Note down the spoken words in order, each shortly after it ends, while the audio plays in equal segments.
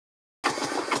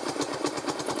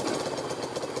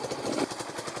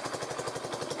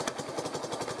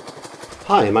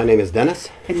Hi, my name is Dennis.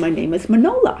 And my name is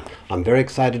Manola. I'm very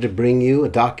excited to bring you a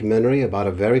documentary about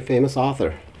a very famous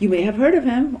author. You may have heard of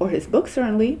him, or his book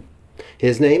certainly.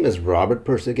 His name is Robert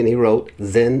Pirsig, and he wrote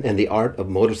Zen and the Art of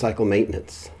Motorcycle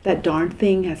Maintenance. That darn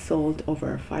thing has sold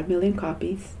over 5 million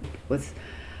copies. It was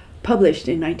published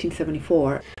in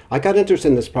 1974. I got interested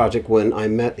in this project when I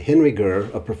met Henry Gurr,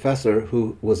 a professor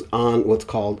who was on what's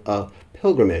called a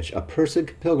pilgrimage, a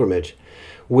Pirsig pilgrimage,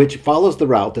 which follows the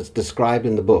route that's described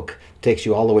in the book. It takes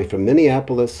you all the way from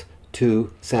Minneapolis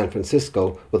to San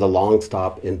Francisco with a long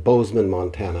stop in Bozeman,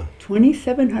 Montana.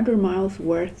 2,700 miles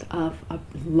worth of a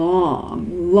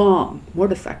long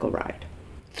motorcycle ride.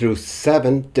 Through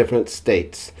 7 different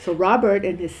states. So Robert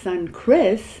and his son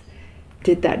Chris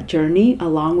did that journey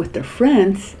along with their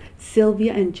friends,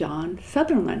 Sylvia and John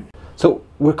Sutherland. So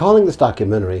we're calling this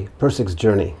documentary Pirsig's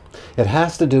Journey. It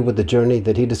has to do with the journey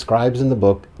that he describes in the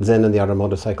book Zen and the Art of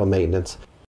Motorcycle Maintenance.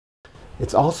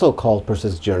 It's also called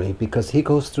Pirsig's Journey because he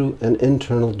goes through an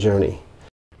internal journey.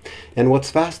 And what's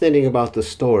fascinating about the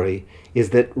story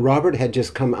is that Robert had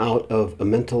just come out of a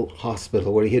mental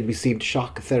hospital where he had received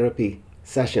shock therapy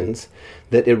sessions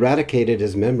that eradicated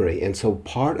his memory. And so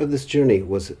part of this journey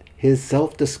was his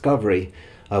self-discovery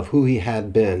of who he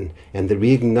had been and the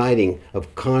reigniting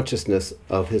of consciousness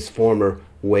of his former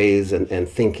ways and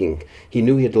thinking. He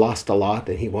knew he had lost a lot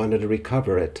and he wanted to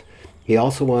recover it. He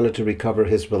also wanted to recover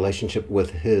his relationship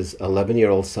with his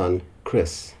 11-year-old son,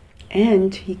 Chris.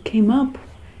 And he came up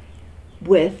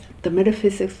with the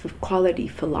metaphysics of quality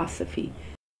philosophy.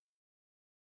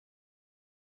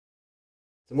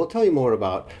 And we'll tell you more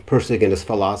about Pirsig and his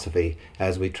philosophy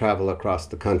as we travel across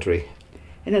the country.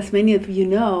 And as many of you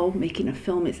know, making a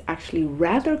film is actually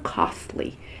rather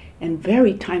costly and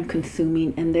very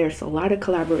time-consuming, and there's a lot of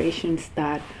collaborations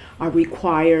that are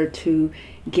required to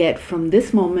get from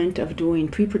this moment of doing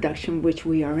pre-production, which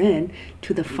we are in,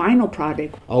 to the final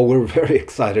product. Oh, we're very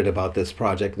excited about this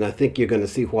project, and I think you're going to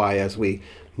see why as we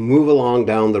move along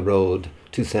down the road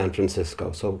to San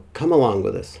Francisco. So come along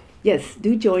with us. Yes,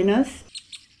 do join us.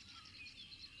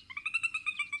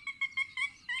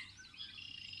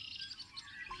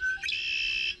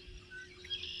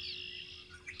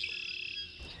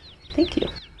 Thank you.